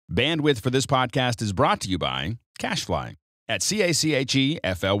Bandwidth for this podcast is brought to you by CacheFly at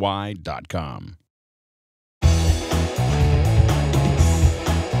CACHEFLY.com.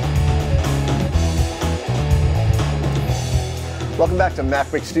 Welcome back to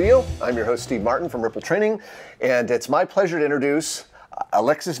MacBreak Studio. I'm your host, Steve Martin from Ripple Training, and it's my pleasure to introduce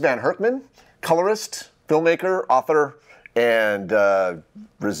Alexis Van Hurkman, colorist, filmmaker, author, and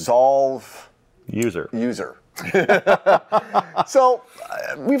Resolve user. So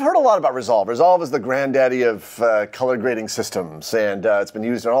we've heard a lot about Resolve. Resolve is the granddaddy of color grading systems, and it's been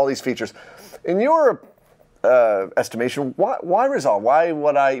used in all these features. In your estimation, why Resolve? Why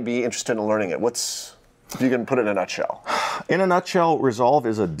would I be interested in learning it? If you can put it in a nutshell. In a nutshell, Resolve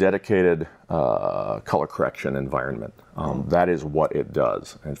is a dedicated color correction environment. That is what it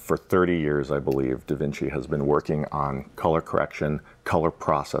does. And for 30 years, I believe, DaVinci has been working on color correction, color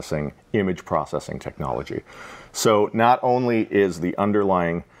processing, image processing technology. So not only is the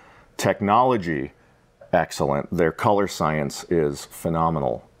underlying technology excellent, their color science is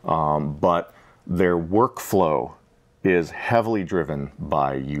phenomenal, but their workflow is heavily driven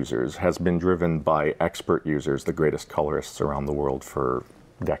by users, has been driven by expert users, the greatest colorists around the world for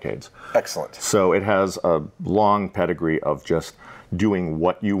decades. Excellent. So it has a long pedigree of just doing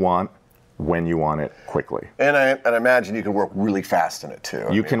what you want, when you want it, quickly. And I imagine you can work really fast in it too.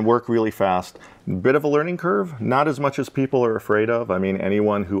 You can work really fast. Bit of a learning curve, not as much as people are afraid of. I mean,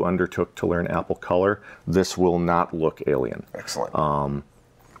 anyone who undertook to learn Apple Color, this will not look alien. Excellent.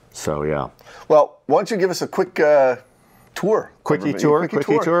 So yeah. Well, why don't you give us a quick tour? Quickie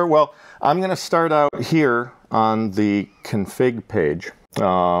tour. Well, I'm going to start out here on the config page.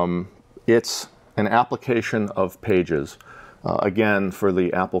 It's an application of pages. Again, for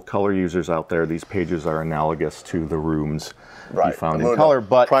the Apple Color users out there, these pages are analogous to the rooms you found in Color.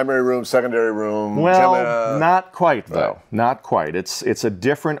 But primary room, secondary room. Well, not quite though. Right. Not quite. It's a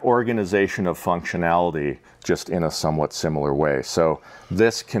different organization of functionality, just in a somewhat similar way. So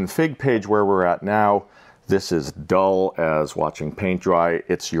this config page where we're at now, this is dull as watching paint dry.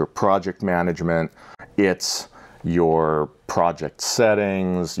 It's your project management. It's your project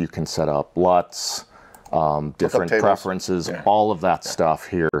settings. You can set up LUTs, different preferences, all of that stuff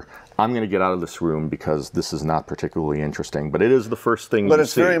here. I'm going to get out of this room because this is not particularly interesting, but it is the first thing you see. But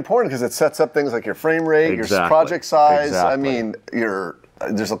it's very important because it sets up things like your frame rate, your project size. I mean,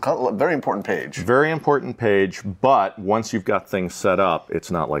 there's a very important page. Very important page, but once you've got things set up,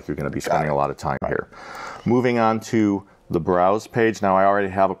 it's not like you're going to be spending a lot of time here. Moving on to the Browse page. Now I already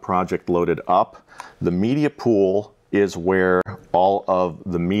have a project loaded up. The media pool is where all of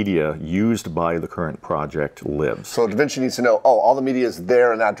the media used by the current project lives. So DaVinci needs to know, all the media is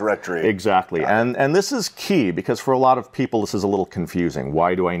there in that directory. Exactly, and this is key because for a lot of people this is a little confusing.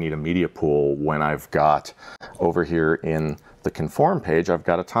 Why do I need a media pool when I've got over here in the conform page, I've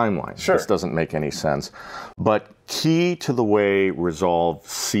got a timeline. Sure. This doesn't make any sense. But key to the way Resolve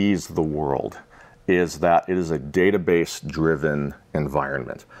sees the world is that it is a database-driven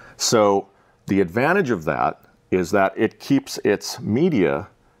environment. So the advantage of that is that it keeps its media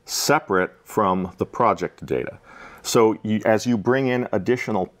separate from the project data. So as you bring in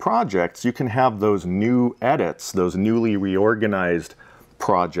additional projects, you can have those new edits, those newly reorganized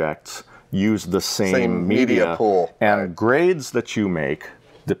projects use the same media pool. And grades that you make,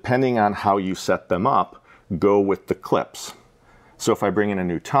 depending on how you set them up, go with the clips. So if I bring in a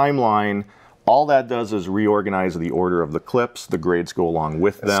new timeline, all that does is reorganize the order of the clips. The grades go along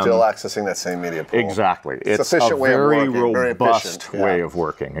with them. Still accessing that same media pool. Exactly. It's a very robust way of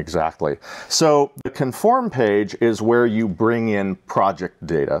working. Exactly. So the conform page is where you bring in project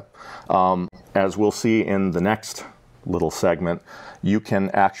data. As we'll see in the next little segment, you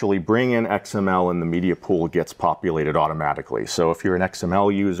can actually bring in XML and the media pool gets populated automatically. So if you're an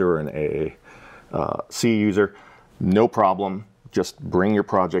XML user or an AAC user, no problem. Just bring your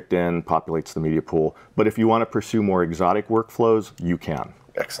project in, populates the media pool. But if you want to pursue more exotic workflows, you can.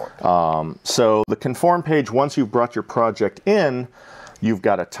 Excellent. So the conform page, once you've brought your project in, you've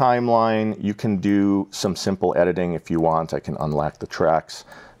got a timeline. You can do some simple editing if you want. I can unlock the tracks.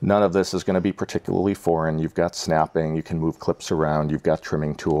 None of this is going to be particularly foreign. You've got snapping. You can move clips around. You've got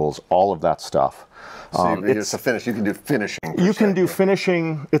trimming tools, all of that stuff. So it's a finish. You can do finishing. You can do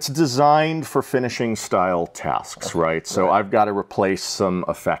finishing. It's designed for finishing style tasks, right? So I've got to replace some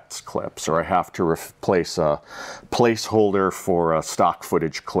effects clips, or I have to replace a placeholder for a stock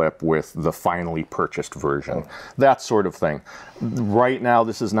footage clip with the finally purchased version. That sort of thing. Right now,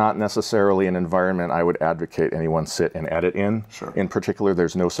 this is not necessarily an environment I would advocate anyone sit and edit in. Sure. In particular,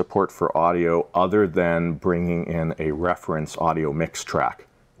 there's no support for audio other than bringing in a reference audio mix track,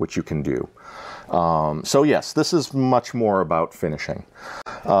 which you can do. So yes, this is much more about finishing.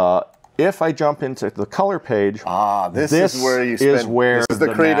 If I jump into the color page, this is where you spend,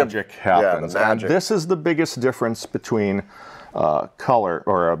 the creative magic happens. Yeah, the magic. And this is the biggest difference between between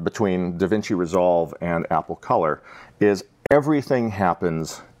DaVinci Resolve and Apple Color, is everything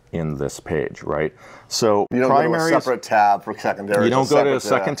happens in this page, right? So you don't go to a separate tab for secondaries. You don't go to a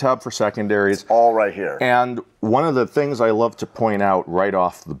second tab for secondaries. It's all right here. And one of the things I love to point out right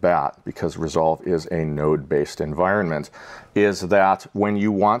off the bat, because Resolve is a node-based environment, is that when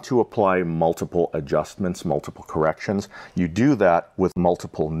you want to apply multiple adjustments, multiple corrections, you do that with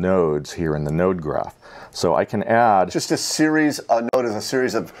multiple nodes here in the node graph. So I can add... Just a node is a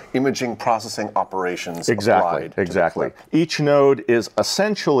series of imaging processing operations applied. Exactly. Each node is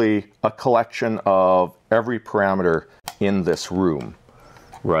essentially a collection of every parameter in this room.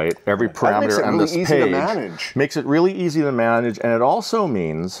 Right, every parameter on this page makes it really easy to manage, and it also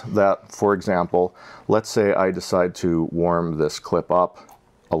means that, for example, let's say I decide to warm this clip up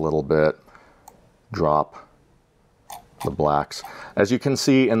a little bit, drop the blacks. As you can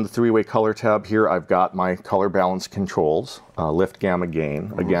see in the three-way color tab here, I've got my color balance controls, lift, gamma,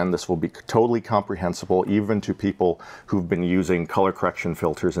 gain. Again, this will be totally comprehensible even to people who've been using color correction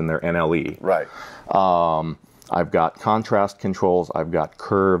filters in their NLE. Right. I've got contrast controls, I've got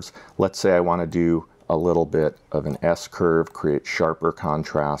curves. Let's say I want to do a little bit of an S curve, create sharper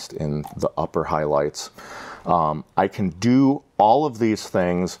contrast in the upper highlights. I can do all of these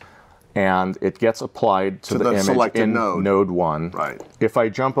things, and it gets applied to the image in node 1. Right. If I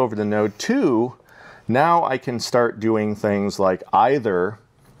jump over to node 2, now I can start doing things like either,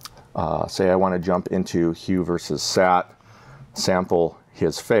 say I want to jump into hue versus sat, sample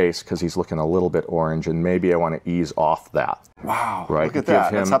his face because he's looking a little bit orange, and maybe I want to ease off that. Wow, right? Look at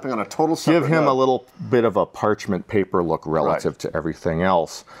that. That's happening on a total separate Give him node. a little bit of a parchment paper look relative to everything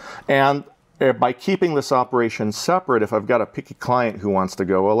else. And by keeping this operation separate, if I've got a picky client who wants to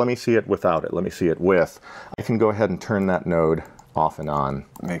go, well, let me see it without it, let me see it with, I can go ahead and turn that node off and on.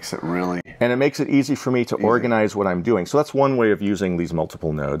 Makes it really... And it makes it easy for me to organize what I'm doing. So that's one way of using these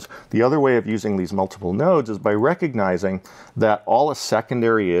multiple nodes. The other way of using these multiple nodes is by recognizing that all a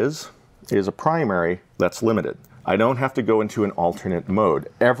secondary is a primary that's limited. I don't have to go into an alternate mode.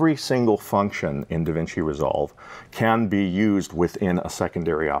 Every single function in DaVinci Resolve can be used within a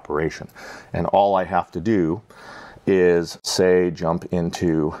secondary operation. And all I have to do is, say, jump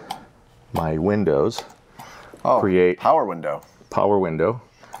into my windows, create power window,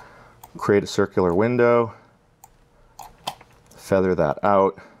 create a circular window, feather that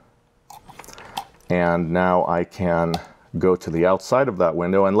out, and now I can go to the outside of that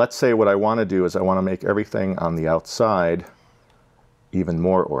window, and let's say what I want to do is I want to make everything on the outside even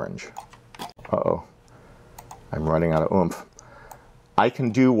more orange. Uh-oh, I'm running out of oomph. I can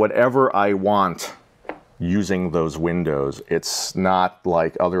do whatever I want using those windows. It's not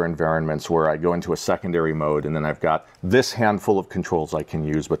like other environments where I go into a secondary mode and then I've got this handful of controls I can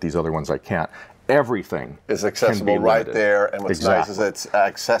use, but these other ones I can't. Everything is accessible right there, and what's nice is it's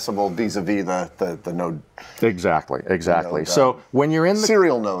accessible vis-a-vis the node. Exactly. So when you're in the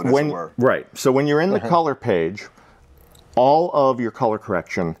serial node, as it were. Right. So when you're in the color page, all of your color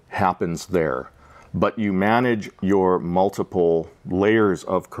correction happens there. But you manage your multiple layers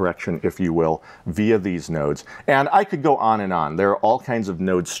of correction, if you will, via these nodes. And I could go on and on. There are all kinds of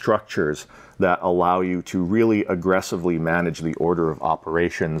node structures that allow you to really aggressively manage the order of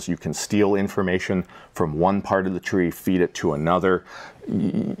operations. You can steal information from one part of the tree, feed it to another.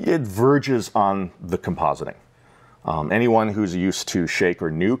 It verges on the compositing. Anyone who's used to shake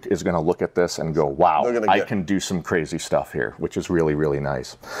or nuke is going to look at this and go, wow, I can do some crazy stuff here, which is really, really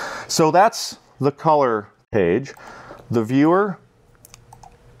nice. So that's the color page. The viewer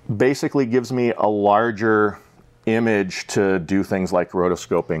basically gives me a larger image to do things like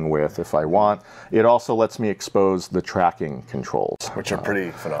rotoscoping with if I want. It also lets me expose the tracking controls, which are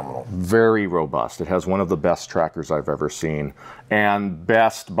pretty phenomenal. Very robust. It has one of the best trackers I've ever seen, and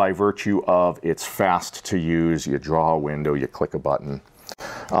best by virtue of it's fast to use. You draw a window, you click a button.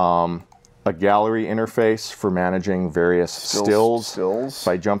 A gallery interface for managing various stills. If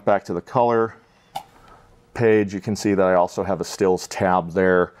I jump back to the color page, you can see that I also have a stills tab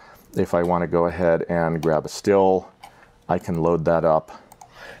there. If I want to go ahead and grab a still, I can load that up.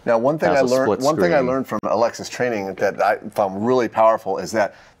 Now, one thing I learned from Alexis training that I found really powerful is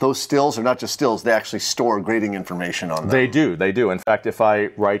that those stills are not just stills; they actually store grading information on them. They do. In fact, if I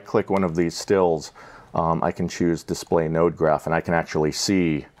right-click one of these stills, I can choose Display Node Graph, and I can actually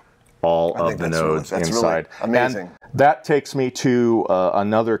see all of the nodes inside. Really amazing. And that takes me to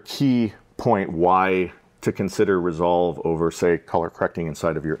another key point why to consider Resolve over, say, color correcting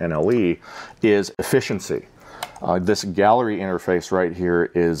inside of your NLE is efficiency. This gallery interface right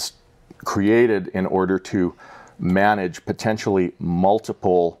here is created in order to manage potentially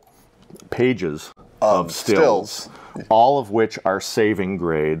multiple pages of stills, all of which are saving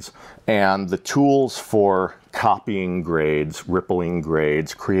grades, and the tools for copying grades, rippling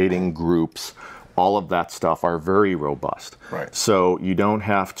grades, creating groups, all of that stuff are very robust. Right. So you don't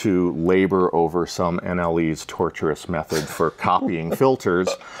have to labor over some NLE's torturous method for copying filters.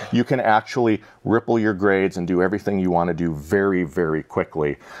 You can actually ripple your grades and do everything you want to do very, very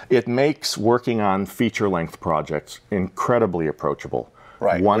quickly. It makes working on feature-length projects incredibly approachable.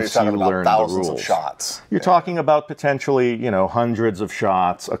 Right. Once you learn the rules. Of shots. You're talking about potentially, you know, hundreds of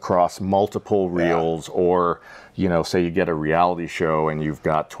shots across multiple reels, or, you know, say you get a reality show and you've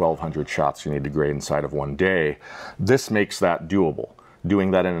got 1,200 shots you need to grade inside of one day. This makes that doable.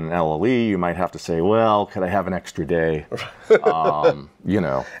 Doing that in an LLE, you might have to say, well, could I have an extra day? You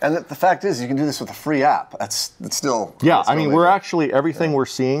know. And the fact is, you can do this with a free app. It's still... Yeah, I mean, we're actually, everything we're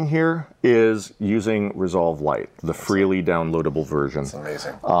seeing here is using Resolve Lite, the freely downloadable version. That's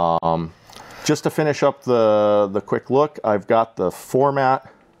amazing. Just to finish up the quick look, I've got the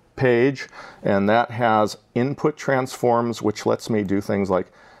format page, and that has input transforms, which lets me do things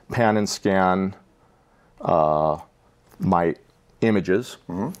like pan and scan my images.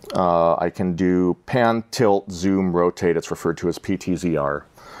 I can do pan, tilt, zoom, rotate. It's referred to as PTZR.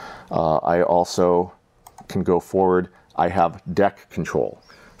 I also can go forward. I have deck control.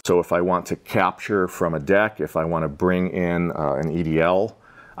 So if I want to capture from a deck, if I want to bring in an EDL,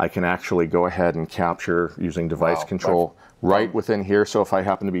 I can actually go ahead and capture using device control right within here. So if I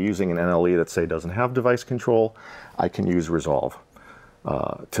happen to be using an NLE that, say, doesn't have device control, I can use Resolve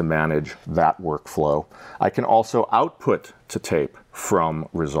to manage that workflow. I can also output to tape from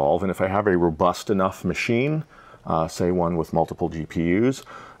Resolve, and if I have a robust enough machine, say one with multiple GPUs,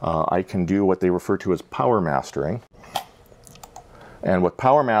 I can do what they refer to as power mastering. And what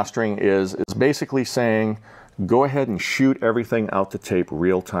power mastering is basically saying, go ahead and shoot everything out to tape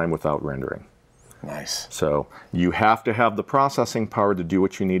real time without rendering. Nice. So you have to have the processing power to do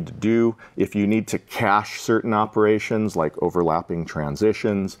what you need to do. If you need to cache certain operations like overlapping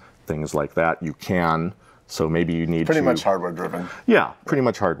transitions, things like that, you can. So maybe you need pretty much hardware driven. Yeah, pretty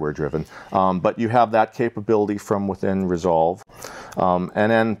much hardware driven. But you have that capability from within Resolve. And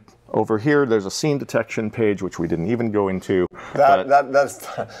then over here, there's a scene detection page, which we didn't even go into. That's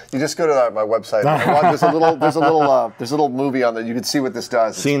you just go to my website. There's a little movie on there. You can see what this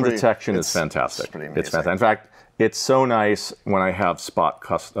does. Scene detection is fantastic. It's pretty amazing. It's fantastic. In fact, it's so nice when I have spot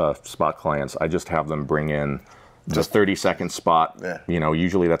clients. I just have them bring in just 30-second spot. Yeah. You know,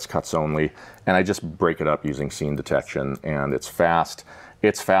 usually that's cuts only, and I just break it up using scene detection, and it's fast.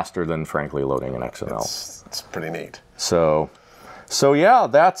 It's faster than, frankly, loading an XML. It's pretty neat. So yeah,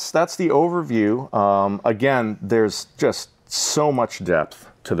 that's the overview. Again, there's just so much depth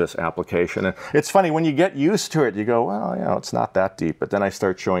to this application. And it's funny, when you get used to it, you go, well, you know, it's not that deep. But then I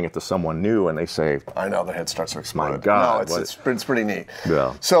start showing it to someone new, and they say, I know, the head starts to explode. My God. No, it's pretty neat.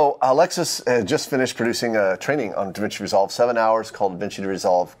 Yeah. So Alexis just finished producing a training on DaVinci Resolve, 7 hours, called DaVinci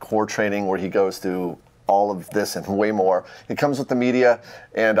Resolve Core Training, where he goes through all of this and way more. It comes with the media,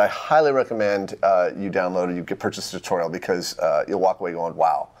 and I highly recommend you download it. You can purchase the tutorial, because you'll walk away going,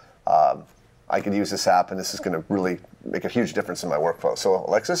 wow, I could use this app, and this is going to really make a huge difference in my workflow. So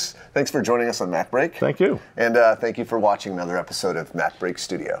Alexis, thanks for joining us on MacBreak. Thank you. And thank you for watching another episode of MacBreak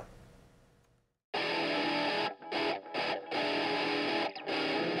Studio.